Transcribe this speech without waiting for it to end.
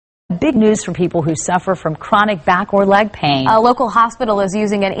Big news for people who suffer from chronic back or leg pain. A local hospital is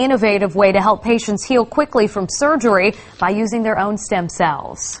using an innovative way to help patients heal quickly from surgery by using their own stem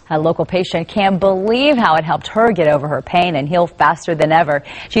cells. A local patient can't believe how it helped her get over her pain and heal faster than ever.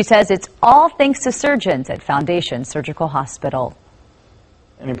 She says it's all thanks to surgeons at Foundation Surgical Hospital.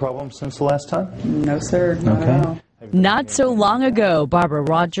 Any problems since the last time? No, sir. Not at all. Not so long ago, Barbara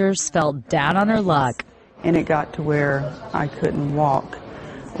Rogers felt down on her luck. And it got to where I couldn't walk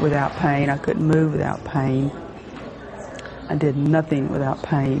without pain. I couldn't move without pain. I did nothing without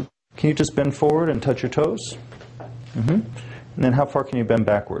pain. Can you just bend forward and touch your toes? And then how far can you bend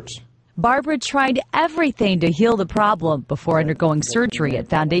backwards? Barbara tried everything to heal the problem before undergoing surgery at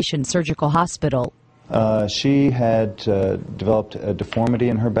Foundation Surgical Hospital. She had developed a deformity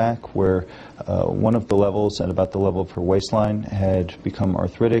in her back where one of the levels, at about the level of her waistline, had become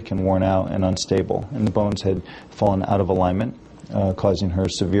arthritic and worn out and unstable, and the bones had fallen out of alignment, causing her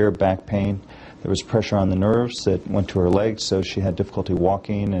severe back pain. There was pressure on the nerves that went to her legs, so she had difficulty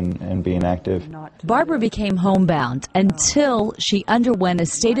walking and being active. Barbara became homebound until she underwent a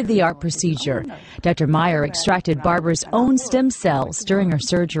state-of-the-art procedure. Dr. Meyer extracted Barbara's own stem cells during her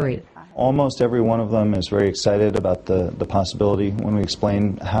surgery. Almost every one of them is very excited about the possibility when we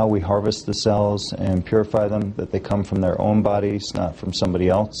explain how we harvest the cells and purify them, that they come from their own bodies, not from somebody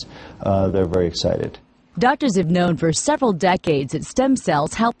else. They're very excited. Doctors have known for several decades that stem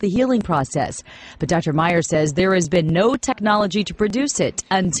cells help the healing process, but Dr. Meyer says there has been no technology to produce it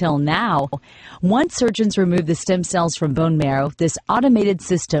until now. Once surgeons remove the stem cells from bone marrow, this automated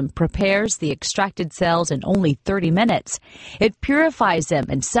system prepares the extracted cells in only 30 minutes. It purifies them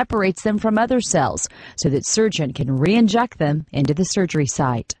and separates them from other cells so that surgeon can re-inject them into the surgery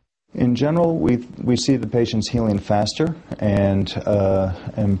site. In general, we see the patients healing faster and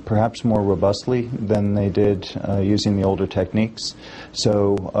perhaps more robustly than they did using the older techniques.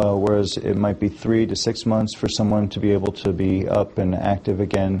 So whereas it might be 3 to 6 months for someone to be able to be up and active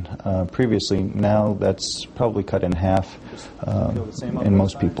again previously, now that's probably cut in half in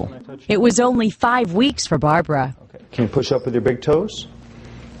most people. It was only 5 weeks for Barbara. Okay. Can you push up with your big toes?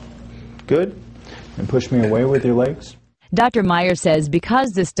 Good. And push me away with your legs. Dr. Meyer says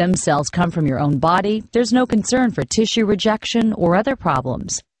because the stem cells come from your own body, there's no concern for tissue rejection or other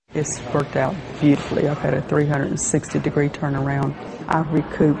problems. It's worked out beautifully. I've had a 360-degree turnaround. I've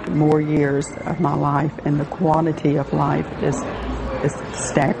recouped more years of my life, and the quality of life is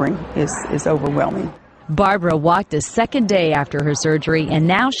staggering, is overwhelming. Barbara walked a second day after her surgery, and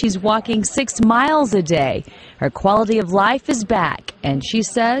now she's walking 6 miles a day. Her quality of life is back, and she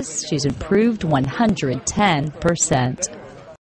says she's improved 110%.